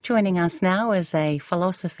Joining us now is a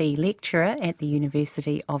philosophy lecturer at the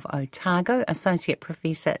University of Otago. Associate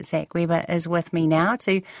Professor Zach Weber is with me now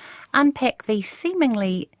to unpack the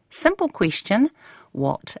seemingly simple question,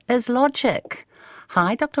 what is logic?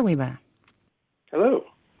 Hi, Dr. Weber. Hello.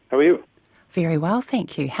 How are you? Very well,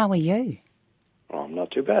 thank you. How are you? Well, I'm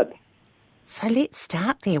not too bad. So let's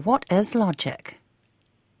start there. What is logic?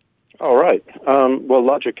 All right. Well,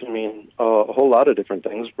 logic can mean a whole lot of different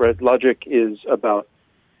things. Right? Logic is about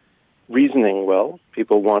reasoning well.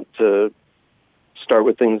 People want to start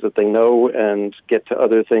with things that they know and get to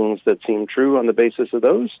other things that seem true on the basis of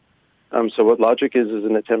those. So what logic is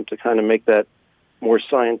an attempt to kind of make that more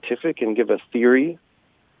scientific and give a theory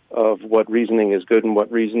of what reasoning is good and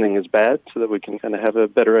what reasoning is bad, so that we can kind of have a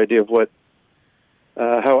better idea of what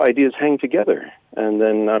how ideas hang together, and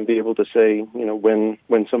then be able to say,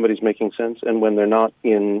 when somebody's making sense and when they're not,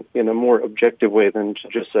 in a more objective way than to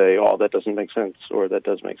just say, oh, that doesn't make sense, or that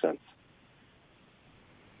does make sense.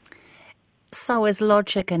 So is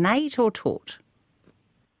logic innate or taught?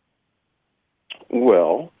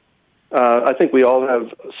 Well, I think we all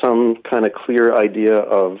have some kind of clear idea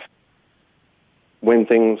of when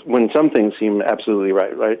some things seem absolutely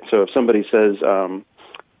right? So if somebody says,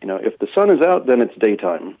 if the sun is out, then it's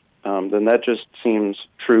daytime, then that just seems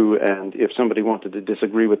true, and if somebody wanted to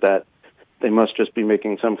disagree with that, they must just be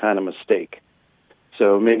making some kind of mistake.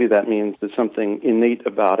 So maybe that means there's something innate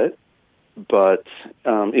about it, but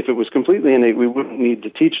if it was completely innate, we wouldn't need to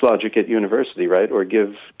teach logic at university, right, or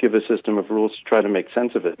give a system of rules to try to make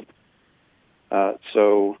sense of it.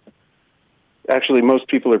 So actually, most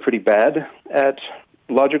people are pretty bad at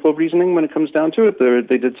logical reasoning when it comes down to it.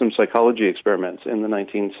 They did some psychology experiments in the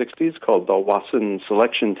 1960s called the Watson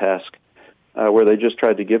selection task, where they just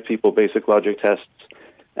tried to give people basic logic tests,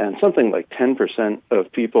 and something like 10% of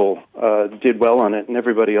people did well on it, and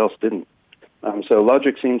everybody else didn't. So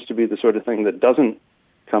logic seems to be the sort of thing that doesn't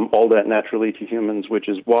come all that naturally to humans, which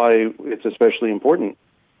is why it's especially important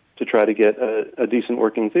to try to get a decent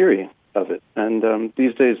working theory of it. And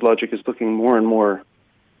these days, logic is looking more and more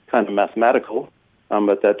kind of mathematical,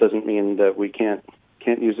 but that doesn't mean that we can't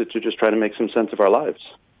use it to just try to make some sense of our lives.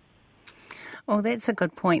 Well, that's a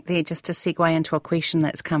good point there, just to segue into a question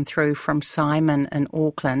that's come through from Simon in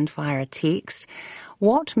Auckland via a text.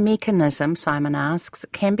 What mechanism, Simon asks,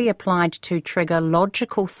 can be applied to trigger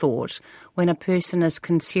logical thought when a person is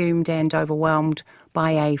consumed and overwhelmed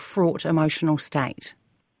by a fraught emotional state?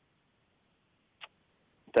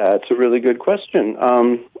 That's a really good question.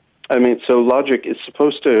 So logic is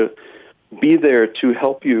supposed to be there to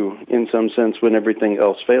help you in some sense when everything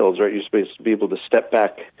else fails, right? You're supposed to be able to step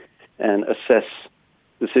back and assess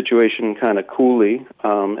the situation kind of coolly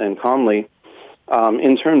and calmly.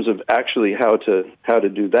 In terms of actually how to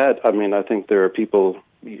do that, I think there are people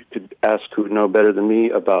you could ask who know better than me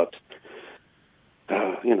about,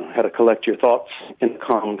 how to collect your thoughts in a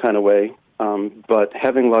calm kind of way. But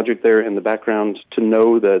having logic there in the background to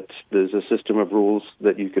know that there's a system of rules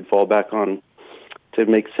that you could fall back on to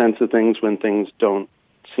make sense of things when things don't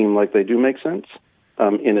seem like they do make sense,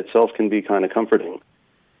 in itself can be kind of comforting.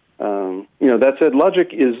 That said, logic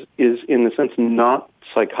is in a sense not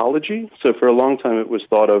psychology. So for a long time it was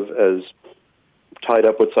thought of as tied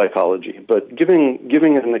up with psychology. But giving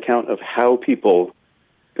an account of how people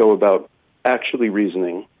go about actually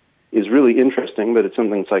reasoning is really interesting, but it's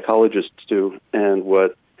something psychologists do. And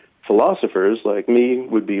what philosophers like me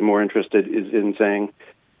would be more interested is in saying,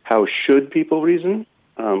 how should people reason?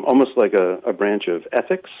 Almost like a branch of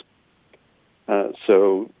ethics.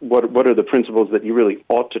 So what are the principles that you really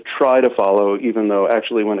ought to try to follow, even though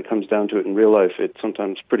actually when it comes down to it in real life, it's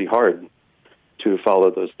sometimes pretty hard to follow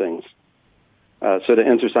those things. So to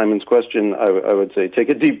answer Simon's question, I would say take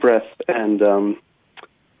a deep breath and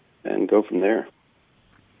go from there.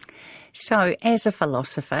 So as a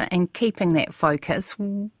philosopher and keeping that focus,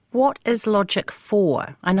 what is logic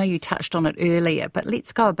for? I know you touched on it earlier, but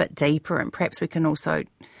let's go a bit deeper, and perhaps we can also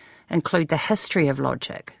include the history of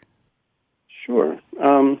logic. Sure.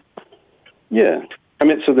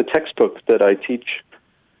 So the textbook that I teach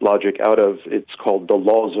logic out of, it's called The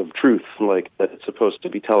Laws of Truth, like that it's supposed to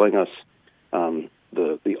be telling us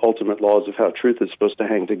the ultimate laws of how truth is supposed to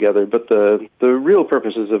hang together. But the real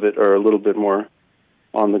purposes of it are a little bit more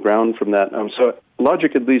on the ground from that. So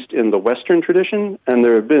logic, at least in the Western tradition, and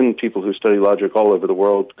there have been people who study logic all over the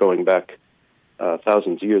world going back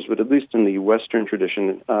thousands of years, but at least in the Western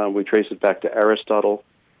tradition, we trace it back to Aristotle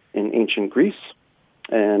in ancient Greece.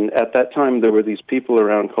 And at that time, there were these people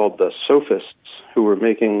around called the sophists who were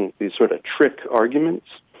making these sort of trick arguments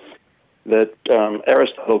that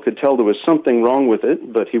Aristotle could tell there was something wrong with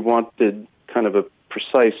it, but he wanted kind of a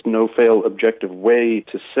precise, no-fail, objective way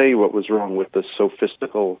to say what was wrong with the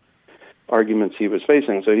sophistical arguments he was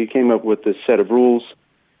facing. So he came up with this set of rules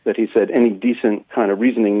that he said any decent kind of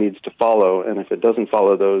reasoning needs to follow, and if it doesn't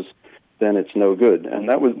follow those, then it's no good. And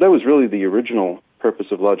that was really the original purpose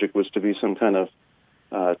of logic, was to be some kind of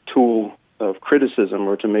tool of criticism,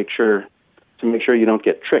 or to make sure you don't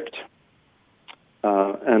get tricked.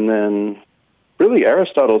 And then, really,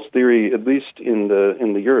 Aristotle's theory, at least in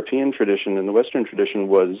the European tradition, in the Western tradition,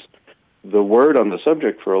 was the word on the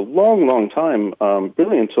subject for a long, long time,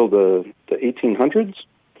 really until the 1800s,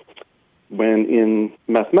 when in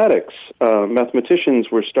mathematics,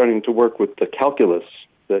 mathematicians were starting to work with the calculus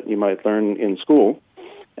that you might learn in school,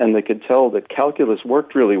 and they could tell that calculus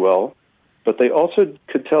worked really well, but they also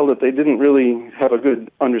could tell that they didn't really have a good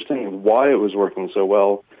understanding of why it was working so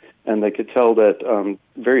well, and they could tell that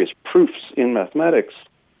various proofs in mathematics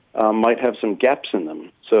might have some gaps in them.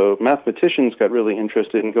 So mathematicians got really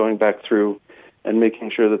interested in going back through and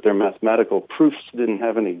making sure that their mathematical proofs didn't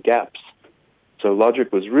have any gaps. So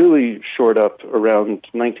logic was really shored up around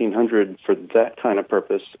 1900 for that kind of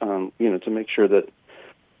purpose, to make sure that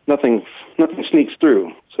nothing sneaks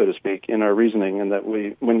through, so to speak, in our reasoning, and that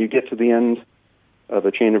when you get to the end of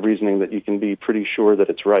a chain of reasoning, that you can be pretty sure that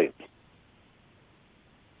it's right.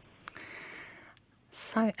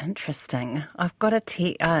 So interesting. I've got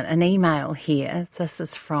an email here. This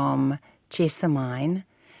is from Jessamine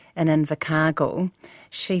in Invercargill.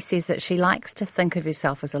 She says that she likes to think of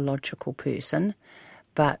herself as a logical person,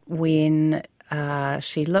 but when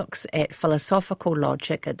she looks at philosophical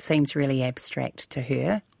logic, it seems really abstract to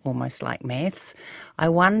her, almost like maths. I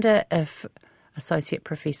wonder if Associate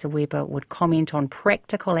Professor Weber would comment on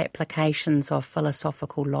practical applications of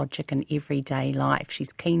philosophical logic in everyday life.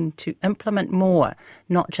 She's keen to implement more,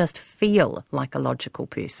 not just feel like a logical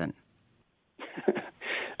person.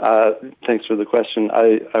 Thanks for the question.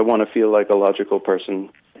 I want to feel like a logical person,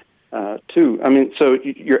 too. I mean, so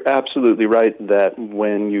you're absolutely right that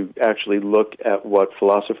when you actually look at what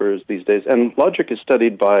philosophers these days, and logic is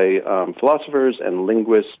studied by philosophers and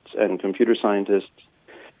linguists and computer scientists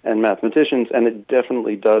and mathematicians, and it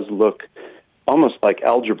definitely does look almost like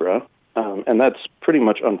algebra, and that's pretty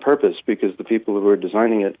much on purpose, because the people who are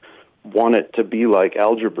designing it want it to be like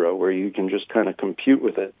algebra, where you can just kind of compute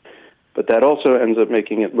with it. But that also ends up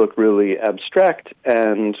making it look really abstract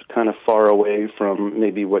and kind of far away from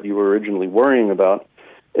maybe what you were originally worrying about.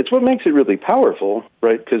 It's what makes it really powerful,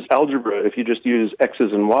 right? Because algebra, if you just use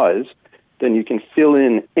X's and Y's, then you can fill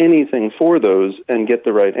in anything for those and get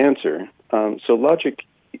the right answer. So logic,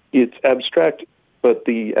 it's abstract, but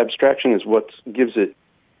the abstraction is what gives it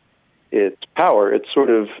its power.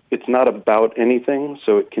 It's not about anything,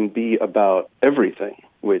 so it can be about everything,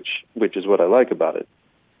 which is what I like about it.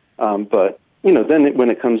 But then when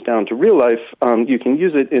it comes down to real life, you can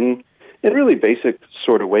use it in really basic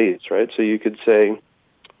sort of ways, right? So you could say,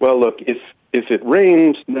 well, look, if it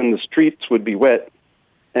rained, then the streets would be wet,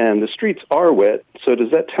 and the streets are wet. So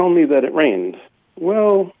does that tell me that it rained?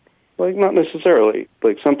 Well, not necessarily.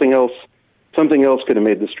 Something else could have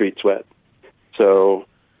made the streets wet. So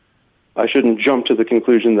I shouldn't jump to the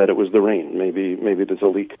conclusion that it was the rain. Maybe there's a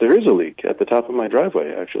leak. There is a leak at the top of my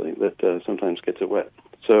driveway, actually, that sometimes gets it wet.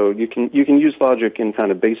 So you can use logic in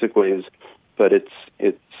kind of basic ways, but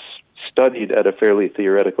it's studied at a fairly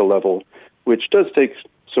theoretical level, which does take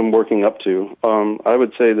some working up to. I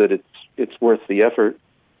would say that it's worth the effort,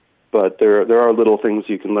 but there are little things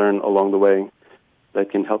you can learn along the way that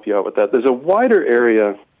can help you out with that. There's a wider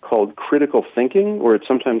area called critical thinking, or it's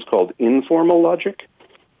sometimes called informal logic,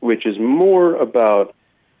 which is more about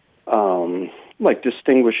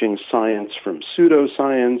distinguishing science from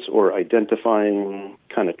pseudoscience, or identifying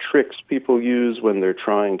kind of tricks people use when they're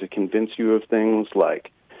trying to convince you of things,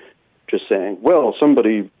 like just saying, well,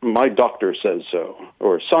 my doctor says so,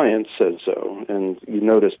 or science says so. And you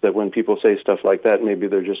notice that when people say stuff like that, maybe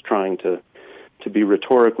they're just trying to be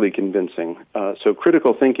rhetorically convincing. So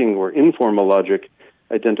critical thinking, or informal logic,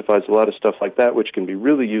 identifies a lot of stuff like that, which can be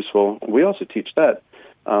really useful. We also teach that.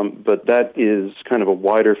 But that is kind of a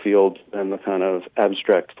wider field than the kind of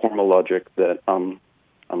abstract formal logic that I'm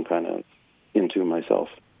kind of into myself.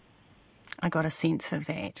 I got a sense of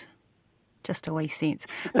that. Just a wee sense.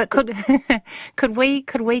 But could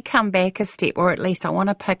we come back a step, or at least I want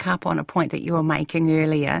to pick up on a point that you were making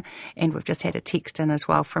earlier, and we've just had a text in as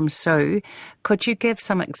well from Sue. Could you give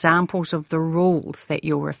some examples of the rules that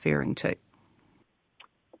you're referring to?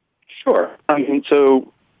 Sure.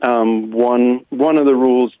 So one of the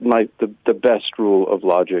rules, the best rule of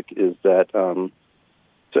logic, is that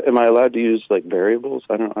So am I allowed to use like variables?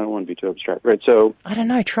 I don't want to be too abstract, right? So I don't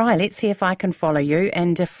know. Try. Let's see if I can follow you.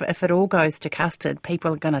 And if it all goes to custard,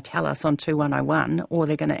 people are going to tell us on 2101, or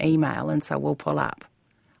they're going to email, and so we'll pull up.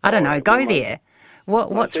 I don't know. Go there.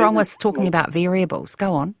 What's wrong with talking about variables?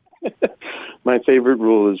 Go on. My favorite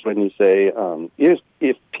rule is when you say,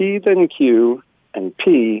 if P then Q, and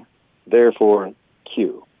P, therefore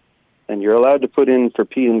Q. And you're allowed to put in for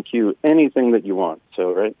P and Q anything that you want.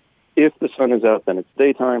 So, right, if the sun is out, then it's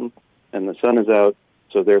daytime, and the sun is out,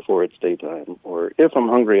 so therefore it's daytime. Or if I'm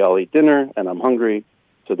hungry, I'll eat dinner, and I'm hungry,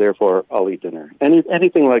 so therefore I'll eat dinner.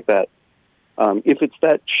 Anything like that. If it's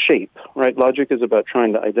that shape, right, logic is about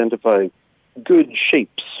trying to identify good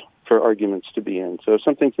shapes for arguments to be in. So if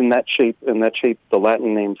something's in that shape, the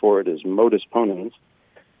Latin name for it is modus ponens,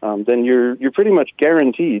 then you're pretty much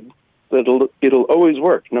guaranteed that it'll always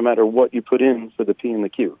work, no matter what you put in for the P and the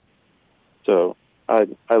Q. So I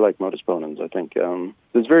like modus ponens. I think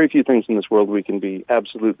there's very few things in this world we can be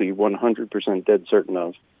absolutely 100% dead certain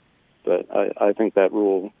of, but I think that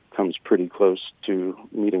rule comes pretty close to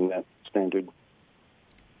meeting that standard.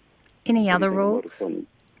 Any other rules?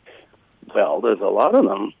 Well, there's a lot of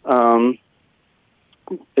them.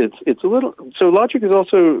 It's a little... So logic is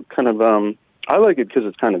also kind of... I like it because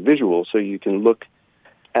it's kind of visual, so you can look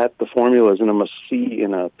at the formulas and almost see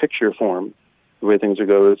in a picture form the way things are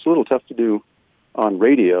going. It's a little tough to do on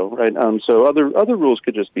radio, right? So other rules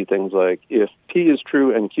could just be things like, if P is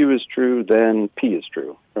true and Q is true, then P is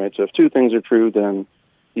true, right? So if two things are true, then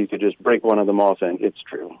you could just break one of them off and it's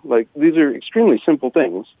true. Like, these are extremely simple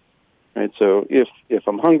things, right? So if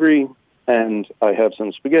I'm hungry and I have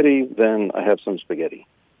some spaghetti, then I have some spaghetti.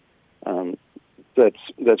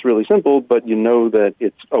 That's really simple, but you know that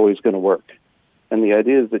it's always going to work. And the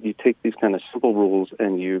idea is that you take these kind of simple rules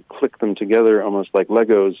and you click them together almost like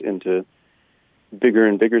Legos into bigger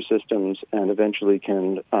and bigger systems, and eventually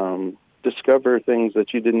can discover things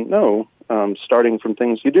that you didn't know, starting from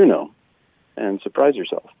things you do know, and surprise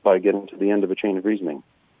yourself by getting to the end of a chain of reasoning.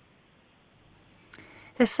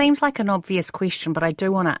 This seems like an obvious question, but I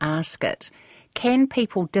do want to ask it. Can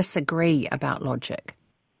people disagree about logic?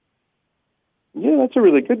 Yeah, that's a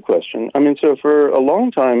really good question. I mean, so for a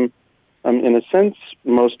long time, in a sense,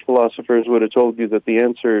 most philosophers would have told you that the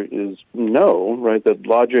answer is no, right? That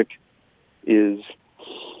logic is,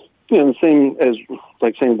 the same as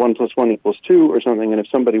like saying 1 + 1 = 2 or something, and if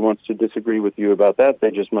somebody wants to disagree with you about that,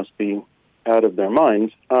 they just must be out of their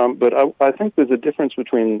mind. But I think there's a difference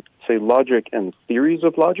between, say, logic and theories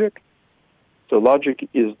of logic. So logic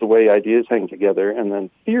is the way ideas hang together, and then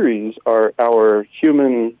theories are our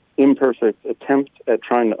human, imperfect attempt at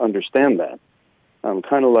trying to understand that.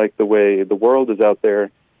 Kind of like the way the world is out there,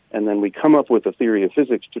 and then we come up with a theory of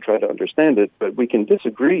physics to try to understand it, but we can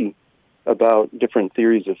disagree about different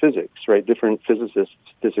theories of physics, right? Different physicists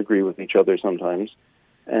disagree with each other sometimes.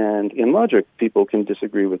 And in logic, people can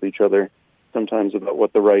disagree with each other sometimes about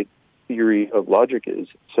what the right theory of logic is.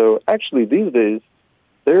 So actually, these days,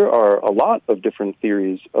 there are a lot of different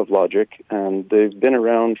theories of logic, and they've been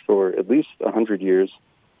around for at least 100 years.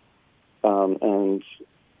 And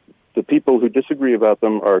the people who disagree about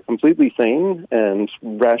them are completely sane and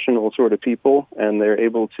rational sort of people, and they're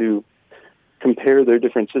able to compare their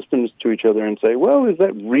different systems to each other and say, well, is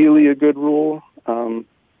that really a good rule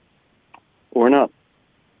or not?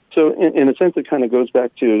 So in a sense, it kind of goes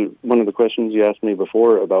back to one of the questions you asked me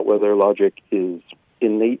before about whether logic is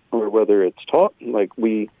innate or whether it's taught. Like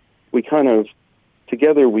we kind of,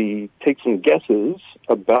 together, we take some guesses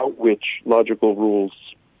about which logical rules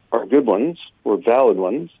are good ones or valid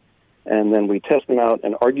ones, and then we test them out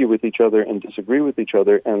and argue with each other and disagree with each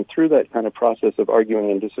other. And through that kind of process of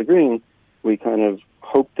arguing and disagreeing, we kind of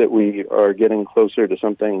hope that we are getting closer to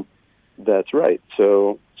something that's right.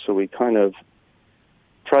 So we kind of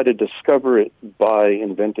try to discover it by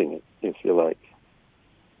inventing it, if you like.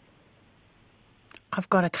 I've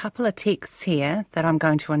got a couple of texts here that I'm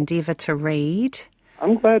going to endeavour to read.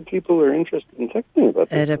 I'm glad people are interested in texting about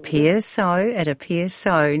this. It appears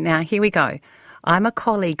so. Now, here we go. I'm a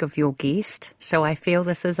colleague of your guest, so I feel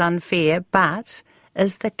this is unfair, but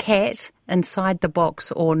is the cat inside the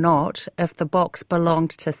box or not? If the box belonged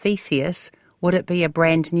to Theseus, would it be a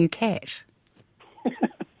brand new cat?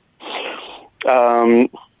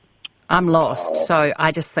 I'm lost, so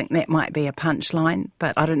I just think that might be a punchline,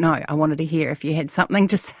 but I don't know. I wanted to hear if you had something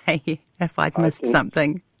to say, if I'd missed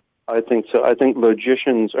something. I think so. I think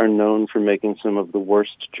logicians are known for making some of the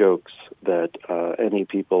worst jokes that any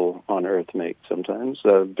people on Earth make sometimes.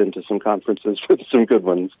 I've been to some conferences with some good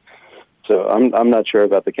ones. So I'm not sure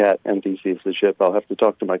about the cat and Theseus' ship. I'll have to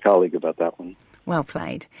talk to my colleague about that one. Well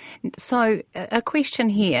played. So, a question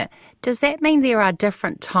here. Does that mean there are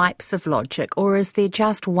different types of logic, or is there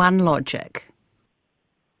just one logic?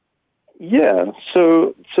 Yeah,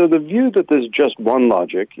 so the view that there's just one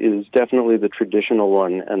logic is definitely the traditional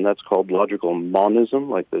one, and that's called logical monism,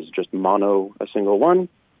 like there's just a single one.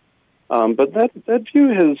 But that view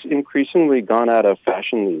has increasingly gone out of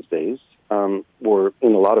fashion these days, or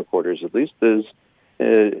in a lot of quarters at least. There's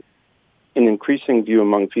an increasing view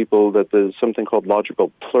among people that there's something called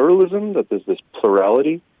logical pluralism, that there's this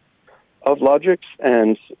plurality of logics,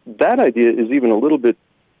 and that idea is even a little bit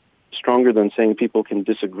stronger than saying people can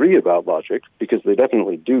disagree about logic, because they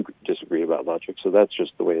definitely do disagree about logic, so that's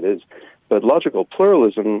just the way it is. But logical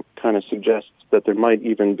pluralism kind of suggests that there might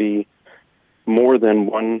even be more than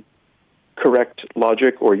one correct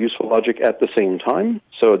logic or useful logic at the same time.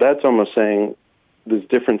 So that's almost saying there's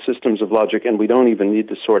different systems of logic, and we don't even need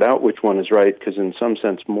to sort out which one is right, because in some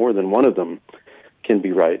sense more than one of them can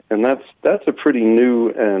be right. And that's a pretty new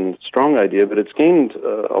and strong idea, but it's gained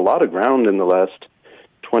a lot of ground in the last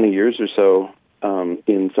 20 years or so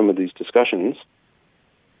in some of these discussions,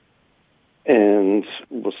 and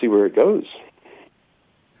we'll see where it goes.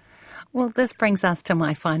 Well, this brings us to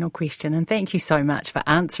my final question, and thank you so much for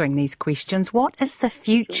answering these questions. What is the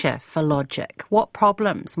future for logic? What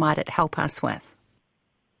problems might it help us with?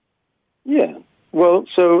 Yeah, well,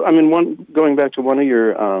 so, going back to one of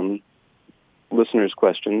your listeners'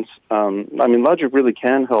 questions, logic really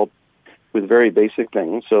can help with very basic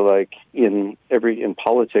things. So, like in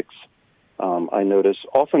politics, I notice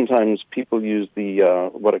oftentimes people use the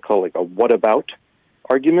what I call like a "what about"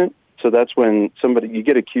 argument. So that's when you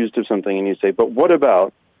get accused of something and you say, "But what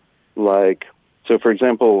about?" So for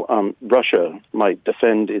example, Russia might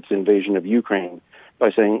defend its invasion of Ukraine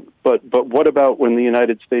by saying, "But what about when the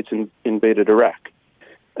United States invaded Iraq?"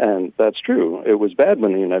 And that's true. It was bad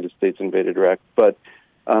when the United States invaded Iraq. But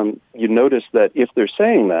you notice that if they're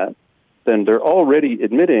saying that, then they're already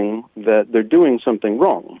admitting that they're doing something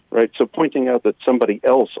wrong, right? So pointing out that somebody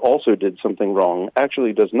else also did something wrong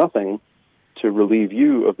actually does nothing to relieve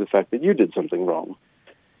you of the fact that you did something wrong.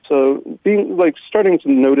 So starting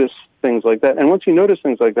to notice things like that, and once you notice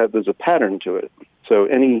things like that, there's a pattern to it. So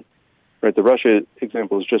the Russia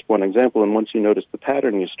example is just one example, and once you notice the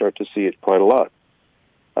pattern, you start to see it quite a lot.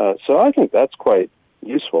 So I think that's quite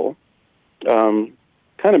useful.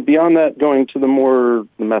 Kind of beyond that, going to the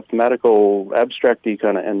mathematical, abstract-y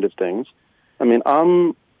kind of end of things,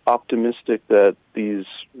 I'm optimistic that these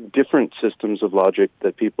different systems of logic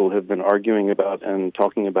that people have been arguing about and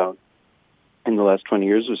talking about in the last 20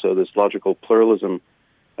 years or so, this logical pluralism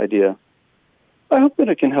idea, I hope that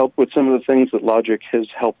it can help with some of the things that logic has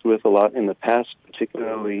helped with a lot in the past,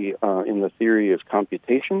 particularly in the theory of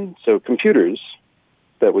computation. So computers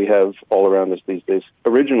that we have all around us these days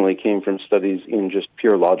originally came from studies in just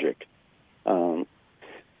pure logic.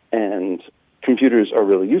 And computers are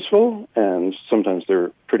really useful, and sometimes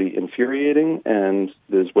they're pretty infuriating, and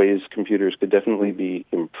there's ways computers could definitely be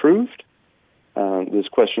improved. There's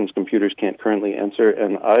questions computers can't currently answer,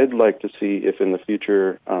 and I'd like to see if in the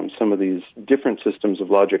future some of these different systems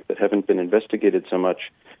of logic that haven't been investigated so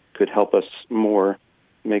much could help us more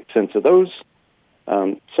make sense of those.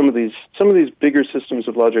 Some of these bigger systems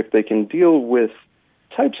of logic, they can deal with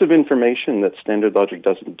types of information that standard logic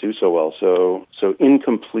doesn't do so well. So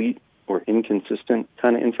incomplete or inconsistent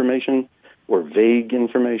kind of information, or vague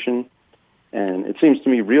information. And it seems to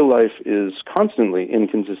me real life is constantly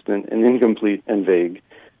inconsistent and incomplete and vague.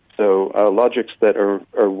 So logics that are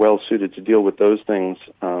well suited to deal with those things,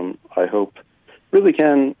 I hope, really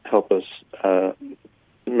can help us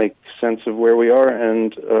make sense of where we are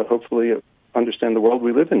and hopefully understand the world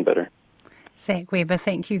we live in better. Zach Weber,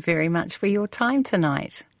 thank you very much for your time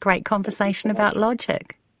tonight. Great conversation about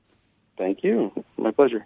logic. Thank you. My pleasure.